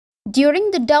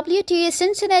During the WTA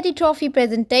Cincinnati Trophy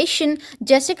presentation,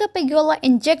 Jessica Pegula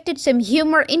injected some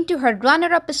humor into her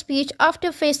runner-up speech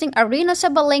after facing Aryna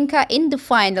Sabalenka in the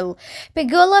final.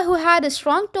 Pegula, who had a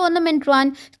strong tournament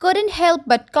run, couldn't help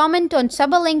but comment on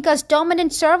Sabalenka's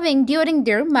dominant serving during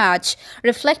their match.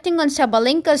 Reflecting on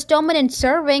Sabalenka's dominant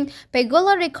serving,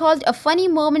 Pegula recalled a funny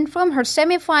moment from her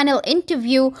semifinal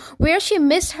interview where she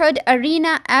misheard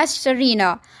Aryna as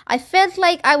Serena. "I felt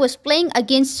like I was playing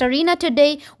against Serena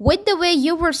today with the way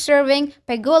you were serving,"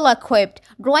 Pegula quipped,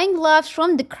 drawing laughs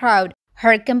from the crowd.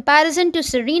 Her comparison to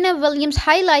Serena Williams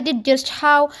highlighted just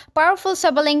how powerful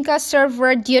Sabalenka's serve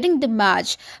were during the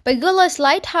match. Pegula's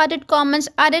light-hearted comments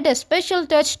added a special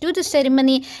touch to the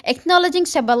ceremony, acknowledging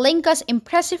Sabalenka's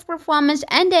impressive performance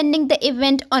and ending the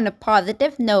event on a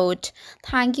positive note.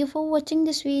 Thank you for watching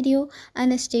this video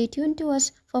and stay tuned to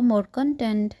us for more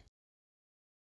content.